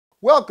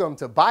Welcome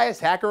to Bias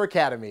Hacker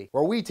Academy,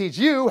 where we teach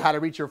you how to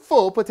reach your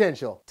full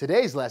potential.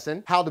 Today's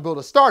lesson, how to build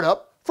a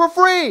startup for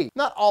free.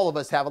 Not all of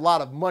us have a lot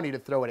of money to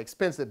throw at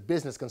expensive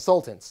business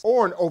consultants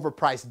or an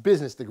overpriced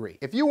business degree.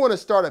 If you want to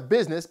start a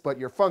business but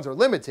your funds are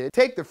limited,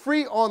 take the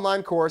free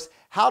online course,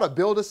 How to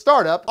Build a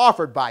Startup,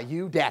 offered by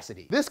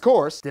Udacity. This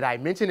course, did I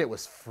mention it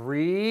was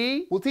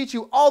free? Will teach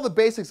you all the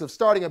basics of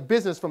starting a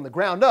business from the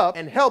ground up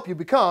and help you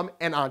become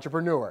an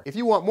entrepreneur. If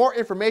you want more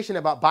information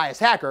about Bias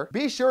Hacker,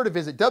 be sure to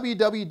visit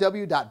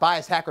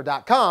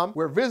www.biashacker.com,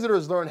 where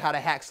visitors learn how to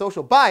hack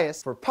social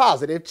bias for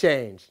positive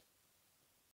change.